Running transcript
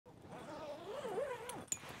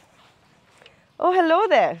Oh, hello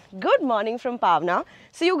there. Good morning from Pawna.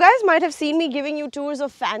 So you guys might have seen me giving you tours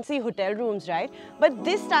of fancy hotel rooms, right? But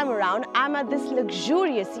this time around, I'm at this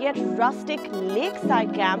luxurious yet rustic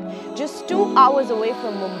lakeside camp just 2 hours away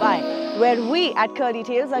from Mumbai, where we at Curly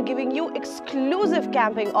Tails are giving you exclusive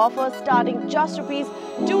camping offers starting just Rs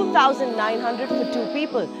 2,900 for 2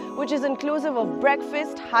 people, which is inclusive of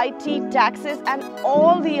breakfast, high tea, taxis and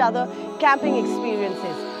all the other camping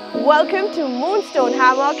experiences. Welcome to Moonstone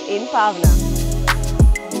Hammock in Pawna.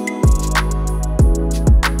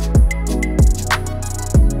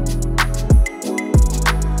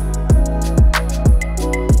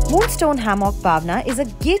 Moonstone Hammock Pawna is a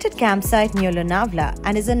gated campsite near Lonavala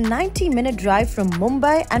and is a 90-minute drive from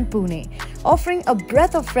Mumbai and Pune, offering a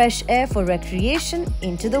breath of fresh air for recreation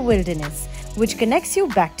into the wilderness, which connects you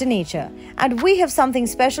back to nature. And we have something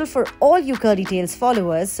special for all you Curly Tails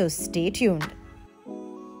followers, so stay tuned.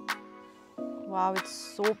 Wow, it's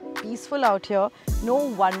so peaceful out here. No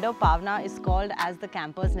wonder Pawna is called as the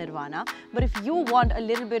camper's nirvana. But if you want a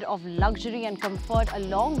little bit of luxury and comfort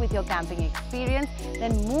along with your camping experience,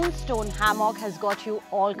 then Moonstone Hammock has got you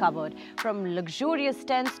all covered. From luxurious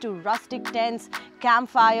tents to rustic tents,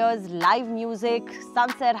 campfires, live music,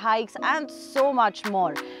 sunset hikes and so much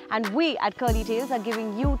more. And we at Curly Tails are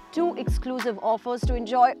giving you 2 exclusive offers to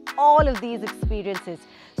enjoy all of these experiences.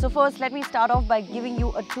 So first, let me start off by giving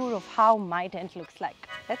you a tour of how my tent looks like.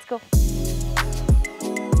 Let's go.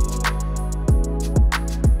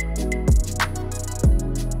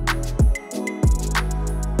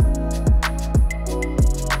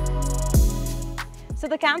 So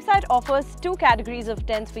the campsite offers 2 categories of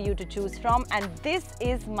tents for you to choose from, and this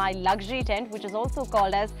is my luxury tent, which is also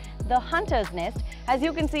called as the Hunter's Nest. As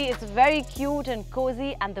you can see, it's very cute and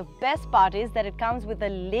cozy, and the best part is that it comes with a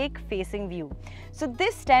lake-facing view. So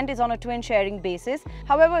this tent is on a twin sharing basis.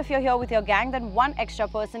 However, if you're here with your gang, then 1 extra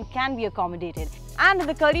person can be accommodated. And in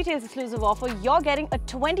the Curly Tails exclusive offer, you're getting a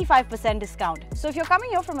 25% discount. So if you're coming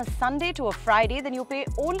here from a Sunday to a Friday, then you pay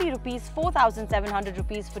only Rs 4,700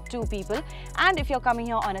 for 2 people. And if you're coming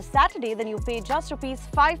here on a Saturday, then you pay just Rs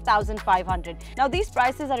 5,500. Now these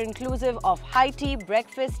prices are inclusive of high tea,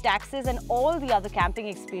 breakfast, taxis and all the other camping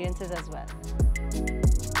experiences as well.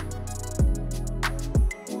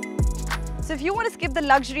 So if you want to skip the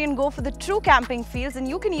luxury and go for the true camping feels, then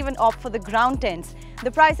you can even opt for the ground tents.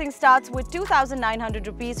 The pricing starts with 2,900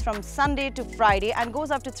 rupees from Sunday to Friday and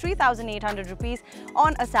goes up to 3,800 rupees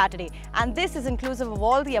on a Saturday. And this is inclusive of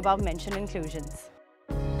all the above mentioned inclusions.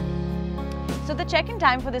 So the check-in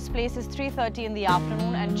time for this place is 3:30 in the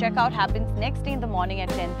afternoon and checkout happens next day in the morning at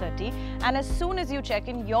 10:30. And as soon as you check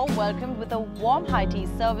in, you're welcomed with a warm high tea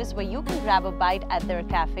service where you can grab a bite at their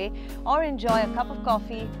cafe or enjoy a cup of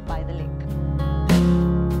coffee by the lake.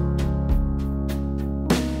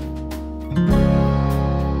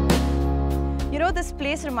 You know, this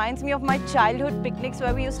place reminds me of my childhood picnics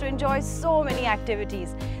where we used to enjoy so many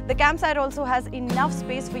activities. The campsite also has enough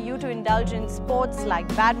space for you to indulge in sports like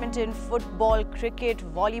badminton, football, cricket,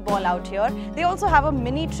 volleyball out here. They also have a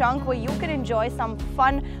mini trunk where you can enjoy some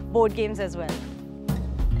fun board games as well.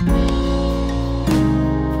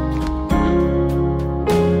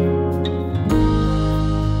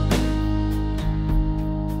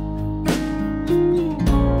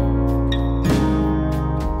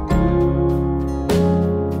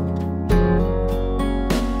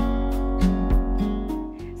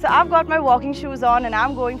 So I've got my walking shoes on and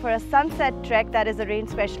I'm going for a sunset trek that is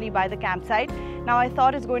arranged specially by the campsite. Now I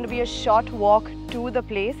thought it's going to be a short walk to the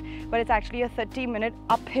place, but it's actually a 30-minute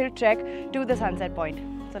uphill trek to the sunset point.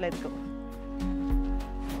 So let's go.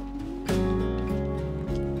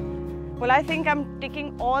 Well, I think I'm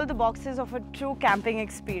ticking all the boxes of a true camping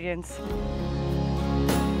experience.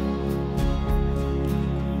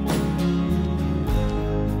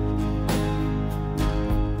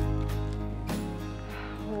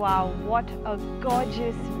 Wow, what a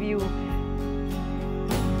gorgeous view.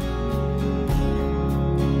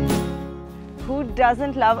 Who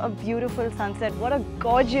doesn't love a beautiful sunset? What a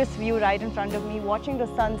gorgeous view right in front of me, watching the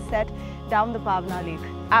sun set down the Pawna Lake.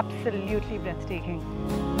 Absolutely breathtaking.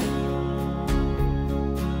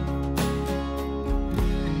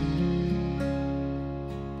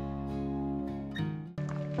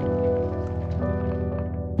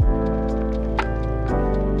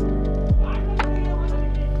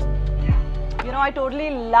 I totally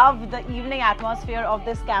love the evening atmosphere of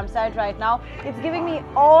this campsite right now. It's giving me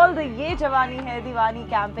all the Ye Jawani Hai Diwani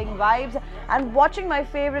camping vibes, and watching my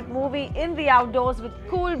favorite movie in the outdoors with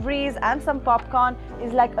cool breeze and some popcorn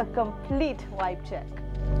is like a complete vibe check.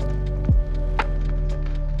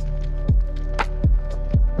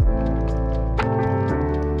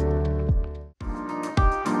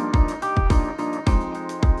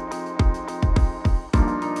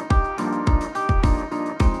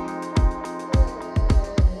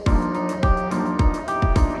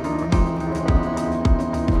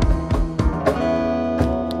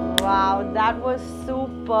 that was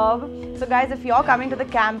superb. So guys, if you're coming to the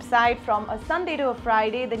campsite from a Sunday to a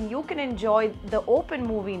Friday, then you can enjoy the open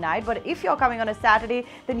movie night. But if you're coming on a Saturday,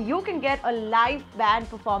 then you can get a live band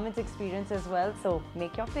performance experience as well. So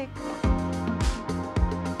make your pick.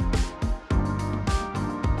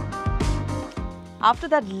 After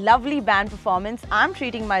that lovely band performance, I'm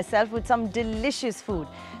treating myself with some delicious food.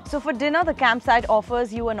 So for dinner, the campsite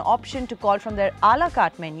offers you an option to call from their a la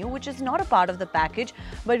carte menu, which is not a part of the package,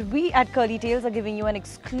 but we at Curly Tails are giving you an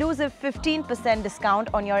exclusive 15%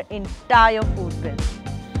 discount on your entire food bill.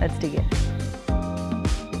 Let's dig in.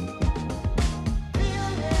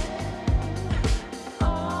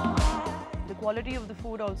 The quality of the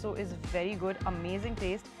food also is very good, amazing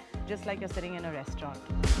taste, just like you're sitting in a restaurant.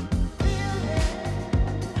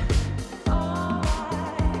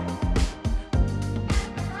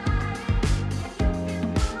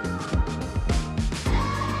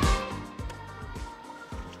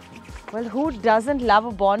 Well, who doesn't love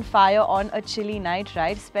a bonfire on a chilly night,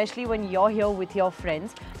 right? Especially when you're here with your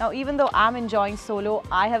friends. Now, even though I'm enjoying solo,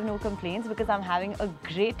 I have no complaints because I'm having a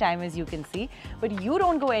great time, as you can see. But you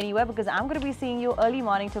don't go anywhere because I'm going to be seeing you early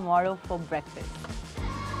morning tomorrow for breakfast.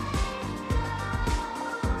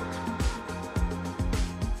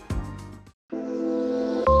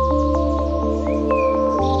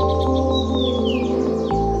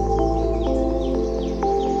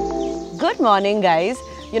 Good morning, guys.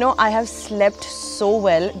 You know, I have slept so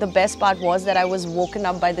well. The best part was that I was woken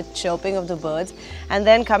up by the chirping of the birds, and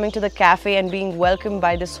then coming to the cafe and being welcomed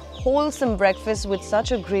by this wholesome breakfast with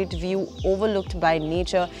such a great view overlooked by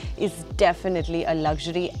nature is definitely a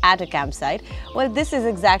luxury at a campsite. Well, this is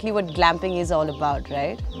exactly what glamping is all about,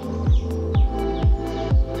 right?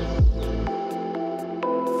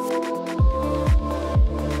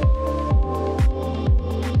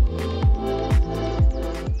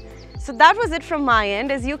 So that was it from my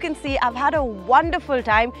end. As you can see, I've had a wonderful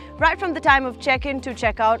time. Right from the time of check-in to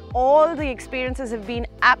check-out, all the experiences have been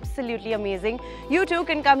absolutely amazing. You too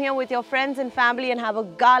can come here with your friends and family and have a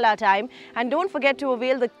gala time. And don't forget to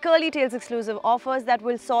avail the Curly Tails exclusive offers that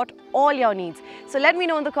will sort all your needs. So let me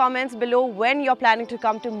know in the comments below when you're planning to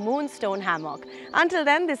come to Moonstone Hammock. Until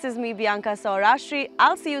then, this is me, Bianca Saurashri.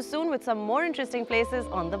 I'll see you soon with some more interesting places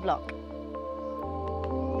on the block.